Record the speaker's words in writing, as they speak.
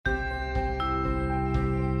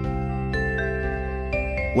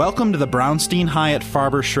Welcome to the Brownstein, Hyatt,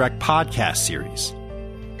 Farber, Schreck podcast series.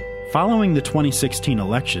 Following the 2016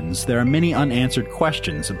 elections, there are many unanswered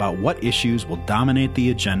questions about what issues will dominate the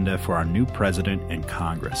agenda for our new president and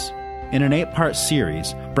Congress. In an 8-part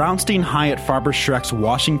series, Brownstein, Hyatt, Farber, Schreck's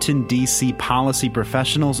Washington, D.C. policy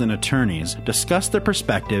professionals and attorneys discuss their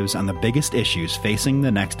perspectives on the biggest issues facing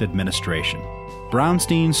the next administration.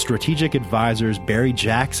 Brownstein's strategic advisors Barry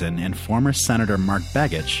Jackson and former Senator Mark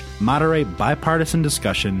Begich moderate bipartisan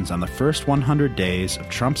discussions on the first 100 days of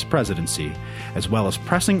Trump's presidency, as well as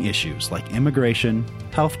pressing issues like immigration,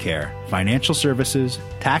 healthcare, financial services,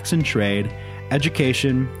 tax and trade,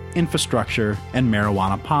 education, infrastructure, and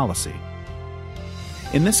marijuana policy.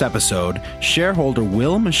 In this episode, shareholder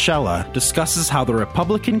Will Moschella discusses how the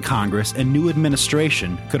Republican Congress and new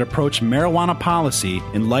administration could approach marijuana policy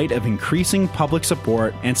in light of increasing public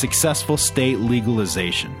support and successful state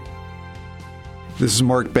legalization. This is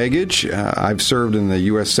Mark Begich. I've served in the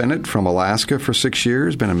U.S. Senate from Alaska for 6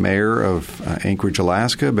 years, been a mayor of Anchorage,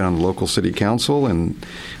 Alaska, been on the local city council, and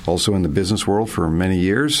also in the business world for many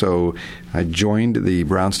years. So I joined the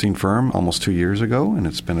Brownstein firm almost 2 years ago, and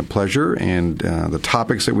it's been a pleasure. And the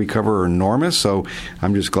topics that we cover are enormous, so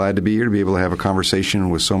I'm just glad to be here to be able to have a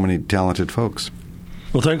conversation with so many talented folks.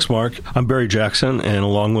 Well, thanks, Mark. I'm Barry Jackson, and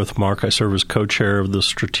along with Mark, I serve as co-chair of the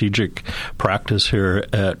strategic practice here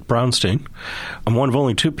at Brownstein. I'm one of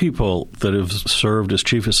only 2 people that have served as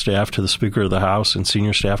chief of staff to the Speaker of the House and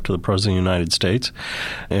senior staff to the President of the United States.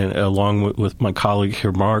 And along with my colleague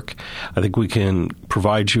here, Mark, I think we can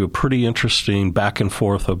provide you a pretty interesting back and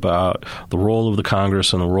forth about the role of the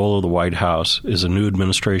Congress and the role of the White House as a new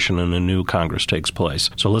administration and a new Congress takes place.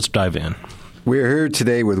 So let's dive in. We're here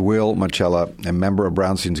today with Will Moschella, a member of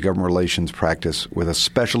Brownstein's government relations practice with a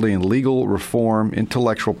specialty in legal reform,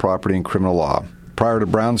 intellectual property, and criminal law. Prior to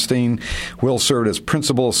Brownstein, Will served as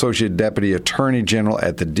Principal Associate Deputy Attorney General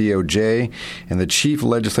at the DOJ and the Chief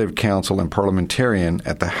Legislative Counsel and Parliamentarian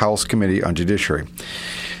at the House Committee on Judiciary.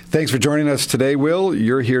 Thanks for joining us today, Will.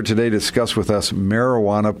 You're here today to discuss with us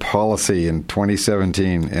marijuana policy in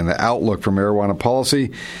 2017 and the outlook for marijuana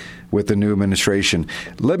policy with the new administration.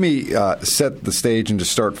 Let me set the stage and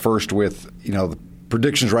just start first with, the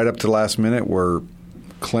predictions right up to the last minute where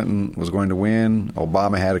Clinton was going to win.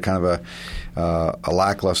 Obama had a kind of a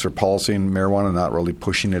lackluster policy in marijuana, not really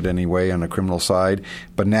pushing it anyway on the criminal side.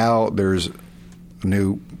 But now there's a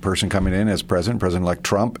new person coming in as President-elect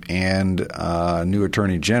Trump, and a new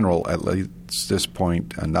Attorney General, at least this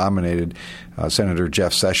point, nominated Senator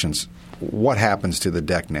Jeff Sessions. What happens to the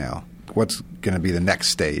deck now? What's going to be the next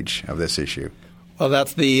stage of this issue? Well,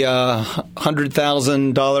 that's the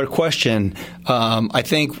 $100,000 question. I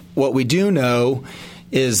think what we do know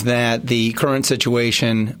is that the current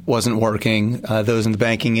situation wasn't working. Those in the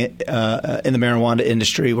banking in the marijuana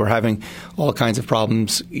industry were having all kinds of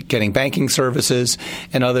problems getting banking services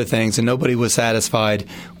and other things, and nobody was satisfied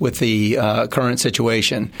with the current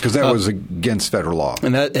situation. Because that was against federal law.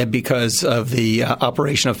 And that because of the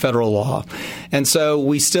operation of federal law. And so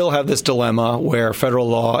we still have this dilemma where federal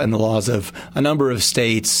law and the laws of a number of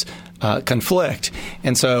states conflict.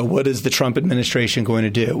 And so what is the Trump administration going to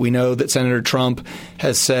do? We know that Senator Trump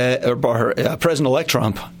has said, or President-elect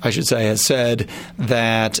Trump, I should say, has said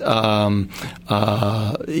that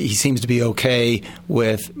he seems to be okay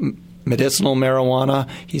with medicinal marijuana.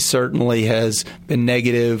 He certainly has been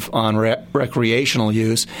negative on recreational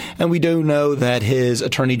use. And we do know that his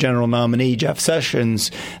Attorney General nominee, Jeff Sessions,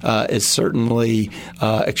 is certainly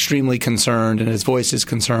extremely concerned, and his voice is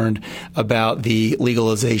concerned about the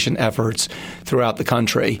legalization efforts throughout the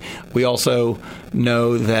country. We also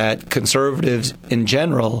know that conservatives in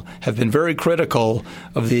general have been very critical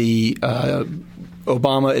of the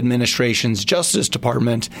Obama administration's Justice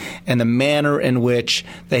Department and the manner in which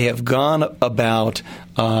they have gone about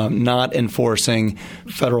not enforcing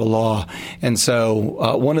federal law. And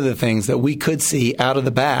so one of the things that we could see out of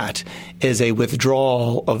the bat is a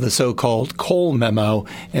withdrawal of the so-called Cole memo.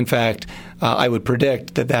 In fact, I would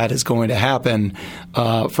predict that that is going to happen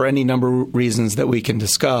for any number of reasons that we can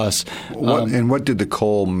discuss. And what did the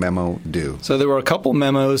Cole memo do? So there were a couple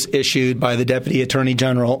memos issued by the Deputy Attorney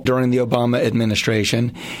General during the Obama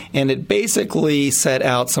administration, and it basically set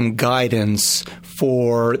out some guidance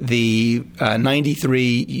for the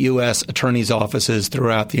 93 U.S. attorneys' offices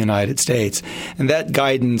throughout the United States. And that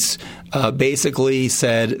guidance basically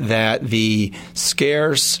said that the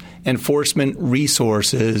scarce enforcement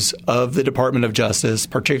resources of the Department of Justice,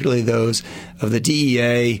 particularly those of the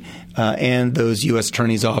DEA and those U.S.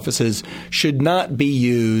 attorneys' offices, should not be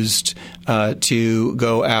used to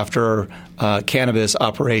go after cannabis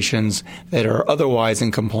operations that are otherwise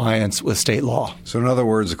in compliance with state law. So in other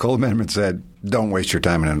words, the Cole Amendment said, don't waste your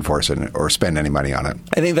time in enforcing it or spend any money on it.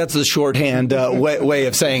 I think that's the shorthand way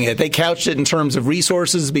of saying it. They couched it in terms of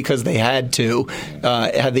resources because they had to.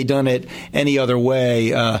 Had they done it any other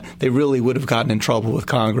way, they really would have gotten in trouble with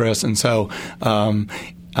Congress. And so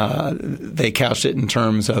they couched it in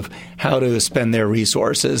terms of how to spend their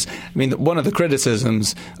resources. I mean, one of the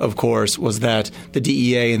criticisms, of course, was that the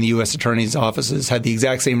DEA and the U.S. Attorney's offices had the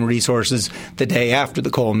exact same resources the day after the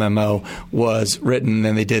Cole memo was written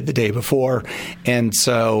than they did the day before. And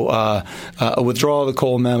so a withdrawal of the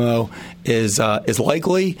Cole memo is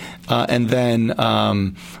likely, and then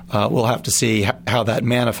we'll have to see how that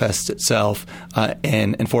manifests itself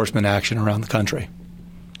in enforcement action around the country.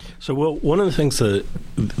 So, Will, one of the things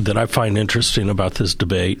that I find interesting about this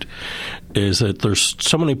debate is that there's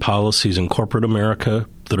so many policies in corporate America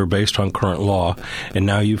that are based on current law, and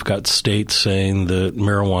now you've got states saying that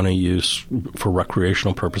marijuana use for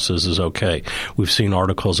recreational purposes is okay. We've seen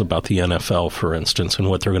articles about the NFL, for instance, and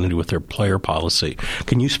what they're going to do with their player policy.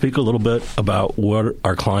 Can you speak a little bit about what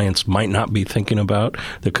our clients might not be thinking about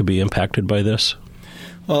that could be impacted by this?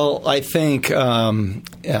 Well, I think in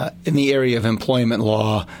the area of employment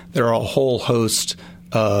law, there are a whole host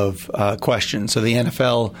of questions. So the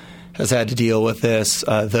NFL has had to deal with this.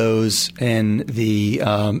 Those in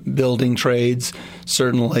the building trades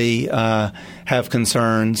certainly have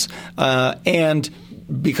concerns. And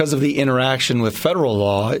because of the interaction with federal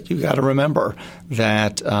law, you've got to remember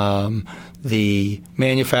that the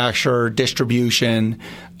manufacture, distribution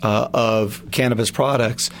of cannabis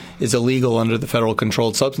products is illegal under the Federal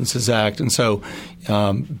Controlled Substances Act. And so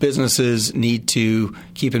businesses need to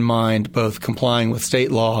keep in mind both complying with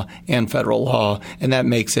state law and federal law, and that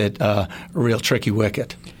makes it a real tricky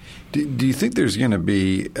wicket. Do you think there's going to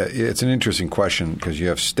be – it's an interesting question because you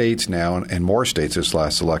have states now and more states this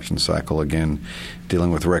last election cycle, again, dealing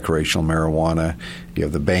with recreational marijuana. You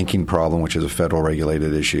have the banking problem, which is a federal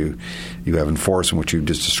regulated issue. You have enforcement, which you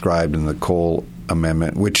just described in the Cole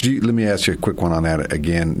Amendment. Let me ask you a quick one on that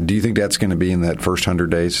again. Do you think that's going to be in that first 100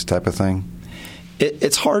 days type of thing?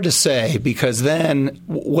 It's hard to say because then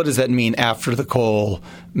what does that mean after the Cole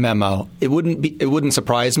memo? It wouldn't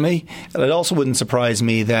surprise me. It also wouldn't surprise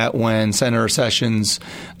me that when Senator Sessions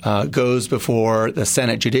goes before the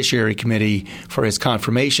Senate Judiciary Committee for his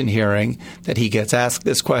confirmation hearing that he gets asked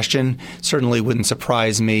this question. Certainly wouldn't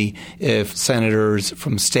surprise me if senators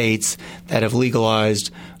from states that have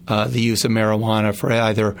legalized the use of marijuana for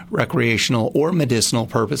either recreational or medicinal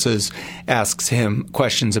purposes asks him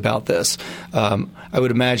questions about this. I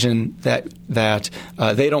would imagine that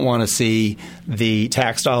they don't want to see the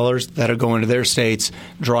tax dollars that are going to their states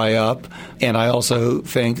dry up. And I also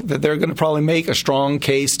think that they're going to probably make a strong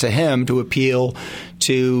case to him to appeal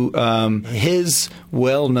to his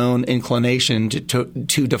well-known inclination to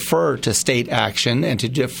defer to state action and to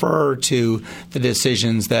defer to the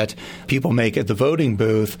decisions that people make at the voting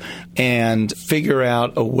booth and figure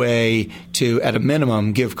out a way to, at a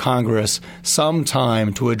minimum, give Congress some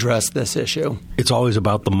time to address this issue. It's always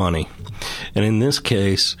about the money. And in this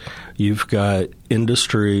case, you've got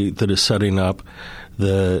industry that is setting up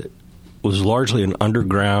the was largely an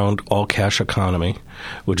underground, all-cash economy,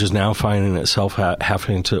 which is now finding itself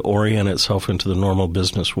having to orient itself into the normal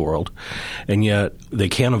business world. And yet they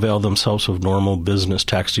can't avail themselves of normal business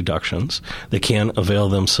tax deductions. They can't avail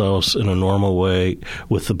themselves in a normal way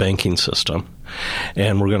with the banking system.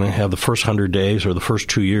 And we're going to have the first 100 days or the first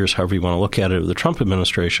 2 years, however you want to look at it, of the Trump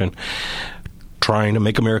administration trying to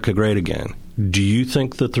make America great again. Do you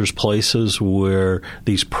think that there's places where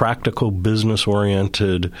these practical,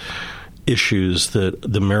 business-oriented issues that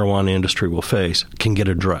the marijuana industry will face can get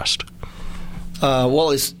addressed?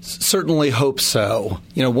 Well, I certainly hope so.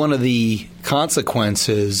 You know, one of the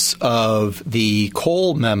consequences of the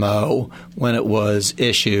Cole memo when it was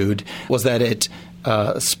issued was that it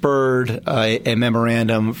spurred a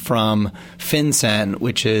memorandum from FinCEN,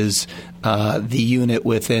 which is the unit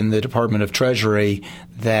within the Department of Treasury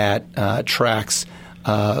that tracks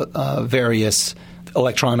various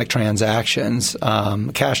electronic transactions,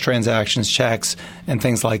 cash transactions, checks, and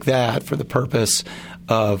things like that for the purpose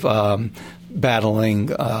of battling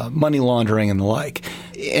money laundering and the like.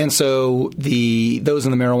 And so those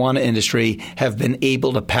in the marijuana industry have been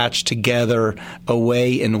able to patch together a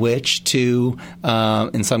way in which to,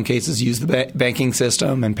 in some cases, use the banking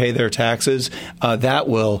system and pay their taxes. That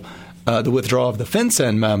will the withdrawal of the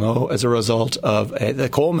FinCEN memo as a result of the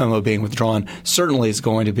Cole memo being withdrawn certainly is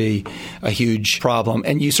going to be a huge problem.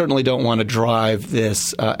 And you certainly don't want to drive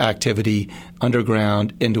this activity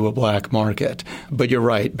underground into a black market. But you're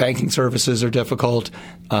right. Banking services are difficult.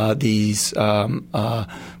 These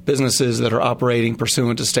businesses that are operating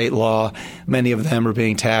pursuant to state law, many of them are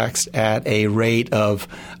being taxed at a rate of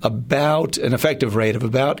an effective rate of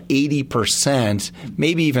about 80%,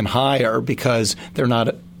 maybe even higher, because they're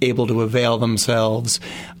not able to avail themselves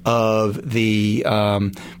of the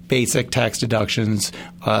basic tax deductions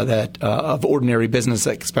of ordinary business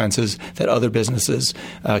expenses that other businesses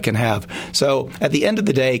can have. So at the end of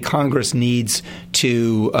the day, Congress needs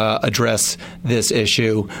to address this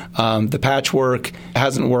issue. The patchwork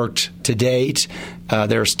hasn't worked to date.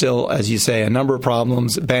 There are still, as you say, a number of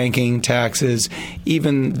problems: banking, taxes,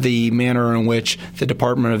 even the manner in which the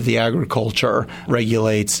Department of the Agriculture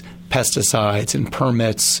regulates pesticides and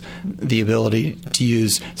permits the ability to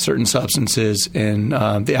use certain substances in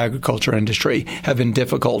the agriculture industry have been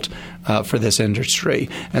difficult for this industry.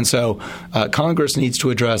 And so Congress needs to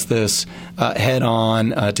address this head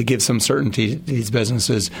on to give some certainty to these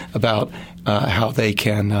businesses about how they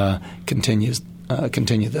can continue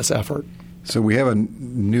this effort. So we have a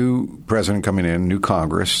new president coming in, new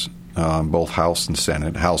Congress, both House and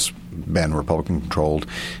Senate. House been Republican-controlled,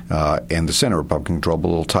 and the Senate Republican-controlled, a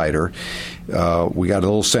little tighter. We got a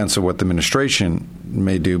little sense of what the administration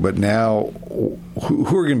may do, but now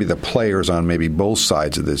who are going to be the players on maybe both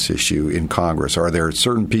sides of this issue in Congress? Are there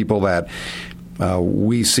certain people that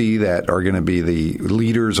we see that are going to be the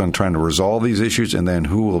leaders on trying to resolve these issues, and then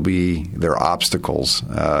who will be their obstacles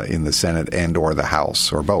in the Senate and or the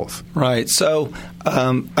House, or both? Right. So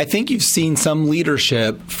I think you've seen some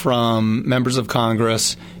leadership from members of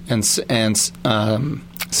Congress and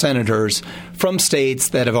senators from states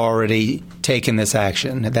that have already taken this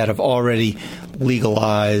action, that have already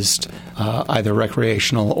legalized either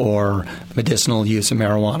recreational or medicinal use of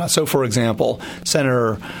marijuana. So, for example,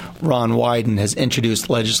 Senator Ron Wyden has introduced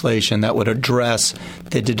legislation that would address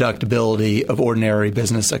the deductibility of ordinary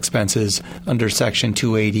business expenses under Section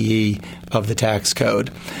 280E of the tax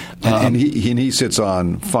code. And he sits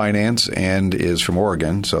on finance and is from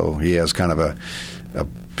Oregon, so he has kind of a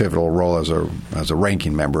pivotal role as a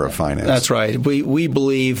ranking member of finance. That's right. We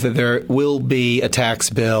believe that there will be a tax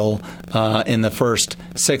bill in the first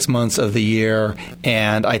 6 months of the year,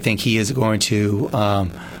 and I think he is going to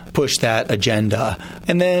push that agenda.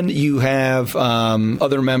 And then you have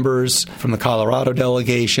other members from the Colorado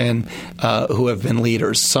delegation who have been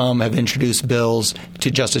leaders. Some have introduced bills to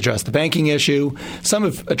just address the banking issue. Some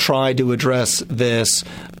have tried to address this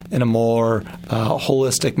in a more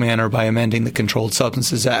holistic manner by amending the Controlled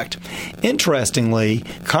Substances Act. Interestingly,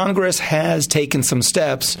 Congress has taken some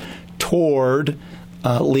steps toward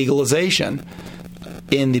legalization.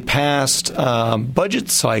 In the past budget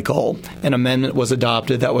cycle, an amendment was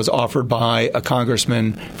adopted that was offered by a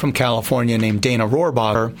congressman from California named Dana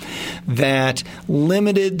Rohrabacher that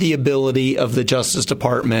limited the ability of the Justice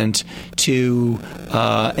Department to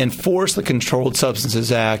enforce the Controlled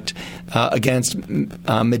Substances Act against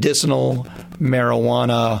medicinal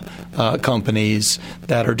marijuana companies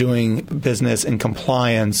that are doing business in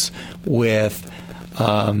compliance with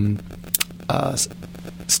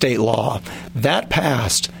state law. That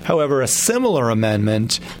passed. However, a similar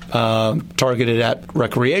amendment targeted at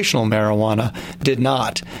recreational marijuana did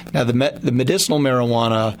not. Now, the medicinal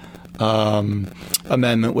marijuana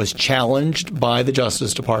amendment was challenged by the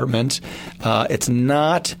Justice Department. It's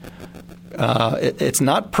not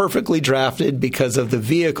perfectly drafted because of the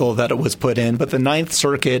vehicle that it was put in, but the Ninth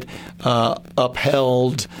Circuit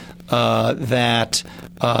upheld that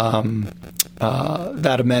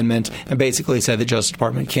amendment and basically said the Justice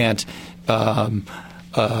Department can't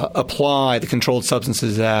apply the Controlled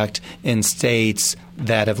Substances Act in states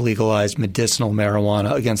that have legalized medicinal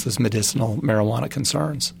marijuana against those medicinal marijuana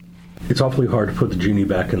concerns. It's awfully hard to put the genie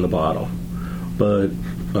back in the bottle, but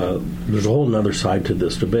there's a whole other side to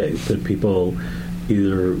this debate, that people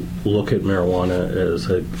either look at marijuana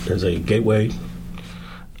as a gateway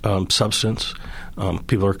substance.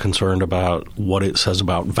 People are concerned about what it says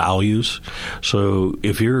about values. So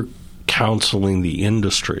if you're counseling the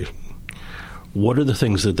industry, what are the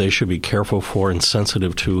things that they should be careful for and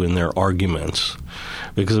sensitive to in their arguments?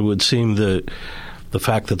 Because it would seem that the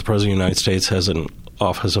fact that the President of the United States has an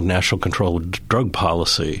Office of National Control of Drug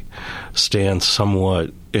Policy stands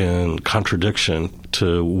somewhat in contradiction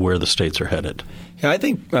to where the states are headed. Yeah, I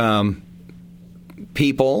think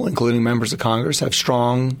people, including members of Congress, have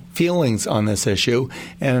strong feelings on this issue,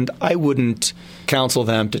 and I wouldn't counsel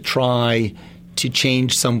them to try to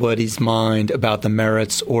change somebody's mind about the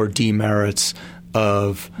merits or demerits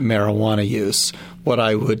of marijuana use. What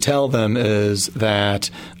I would tell them is that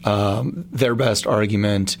their best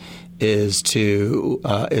argument is to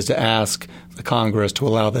ask the Congress to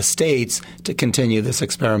allow the states to continue this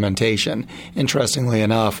experimentation. Interestingly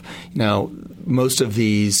enough, most of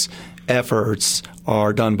these efforts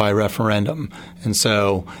are done by referendum. And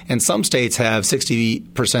some states have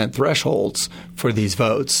 60% thresholds for these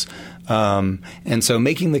votes. And so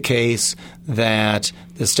making the case that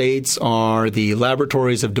the states are the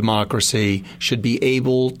laboratories of democracy should be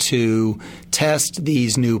able to test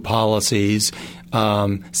these new policies,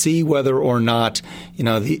 see whether or not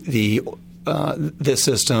this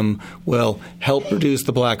system will help reduce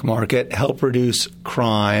the black market, help reduce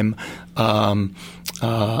crime,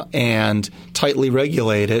 and tightly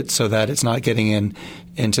regulate it so that it's not getting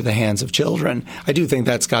into the hands of children. I do think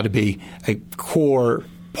that's got to be a core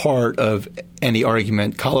part of any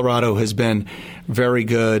argument. Colorado has been very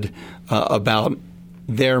good about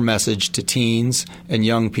their message to teens and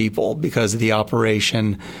young people because of the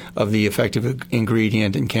operation of the effective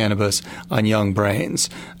ingredient in cannabis on young brains,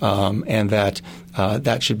 and that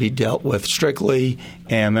should be dealt with strictly,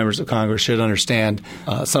 and members of Congress should understand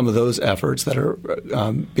some of those efforts that are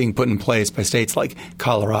being put in place by states like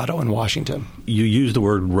Colorado and Washington. You use the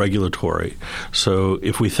word regulatory. So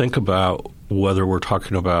if we think about whether we're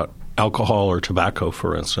talking about alcohol or tobacco,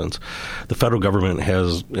 for instance, the federal government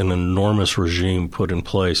has an enormous regime put in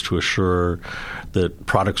place to assure that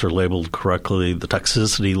products are labeled correctly. The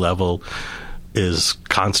toxicity level is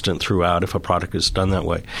constant throughout if a product is done that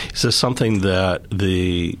way. Is this something that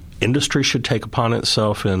the industry should take upon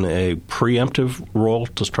itself in a preemptive role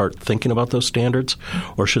to start thinking about those standards,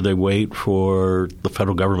 or should they wait for the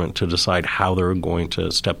federal government to decide how they're going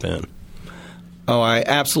to step in? Oh, I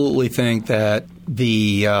absolutely think that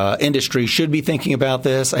the industry should be thinking about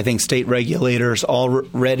this. I think state regulators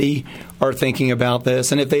already are thinking about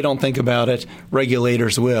this. And if they don't think about it,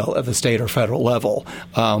 regulators will at the state or federal level.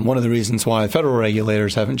 One of the reasons why federal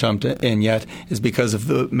regulators haven't jumped in yet is because of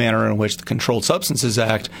the manner in which the Controlled Substances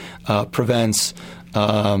Act prevents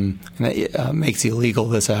makes illegal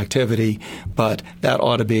this activity. But that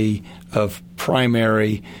ought to be of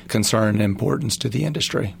primary concern and importance to the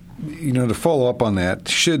industry. To follow up on that,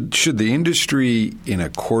 should the industry, in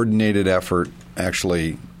a coordinated effort,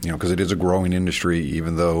 actually, because it is a growing industry,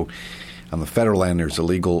 even though on the federal end there's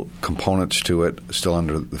illegal components to it still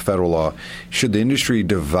under the federal law, should the industry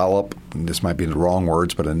develop, and this might be the wrong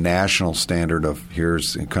words, but a national standard of,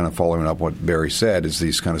 here's kind of following up what Barry said, is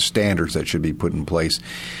these kind of standards that should be put in place,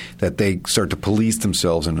 that they start to police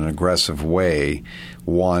themselves in an aggressive way,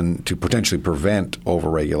 one, to potentially prevent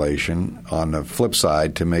overregulation, on the flip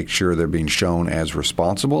side, to make sure they're being shown as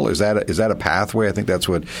responsible? Is that a pathway? I think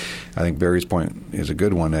Barry's point is a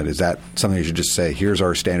good one. Is that something you should just say, here's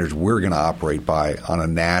our standards we're going to operate by on a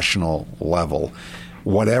national level?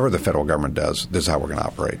 Whatever the federal government does, this is how we're going to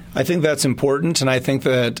operate. I think that's important, and I think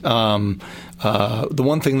that the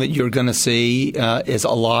one thing that you're going to see is a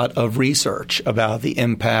lot of research about the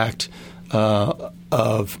impact of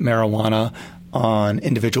marijuana on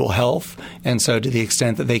individual health. And so to the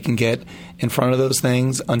extent that they can get in front of those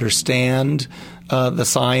things, understand the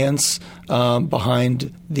science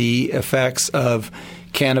behind the effects of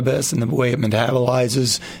cannabis and the way it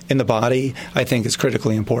metabolizes in the body, I think is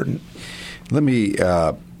critically important. Let me,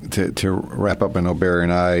 to wrap up, I know Barry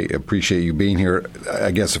and I appreciate you being here.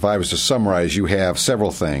 I guess if I was to summarize, you have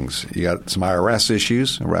several things. You got some IRS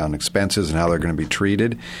issues around expenses and how they're going to be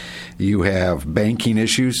treated. You have banking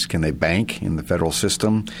issues. Can they bank in the federal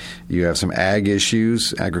system? You have some ag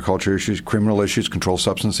issues, agriculture issues, criminal issues, controlled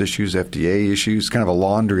substance issues, FDA issues, kind of a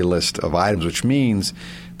laundry list of items, which means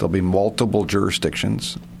there'll be multiple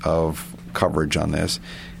jurisdictions of coverage on this.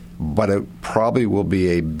 But it probably will be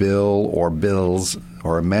a bill or bills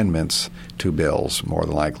or amendments to bills, more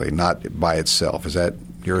than likely, not by itself. Is that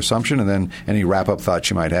your assumption? And then any wrap-up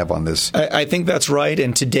thoughts you might have on this? I think that's right.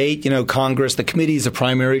 And to date, Congress, the committee is a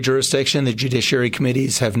primary jurisdiction. The judiciary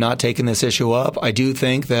committees have not taken this issue up. I do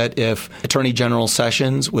think that if Attorney General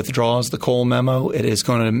Sessions withdraws the Cole memo, it is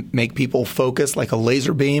going to make people focus like a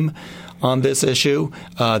laser beam on this issue.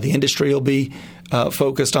 The industry will be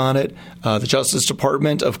focused on it. The Justice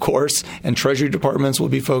Department, of course, and Treasury Departments will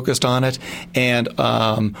be focused on it. And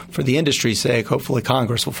for the industry's sake, hopefully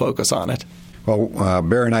Congress will focus on it. Well,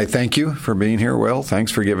 Barry and I thank you for being here, Will.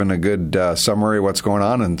 Thanks for giving a good summary of what's going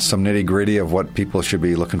on and some nitty-gritty of what people should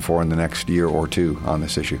be looking for in the next year or two on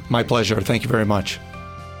this issue. My pleasure. Thank you very much.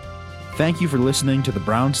 Thank you for listening to the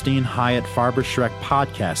Brownstein Hyatt Farber Schreck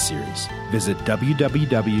podcast series. Visit www.bhfs.com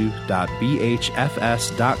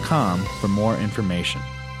for more information.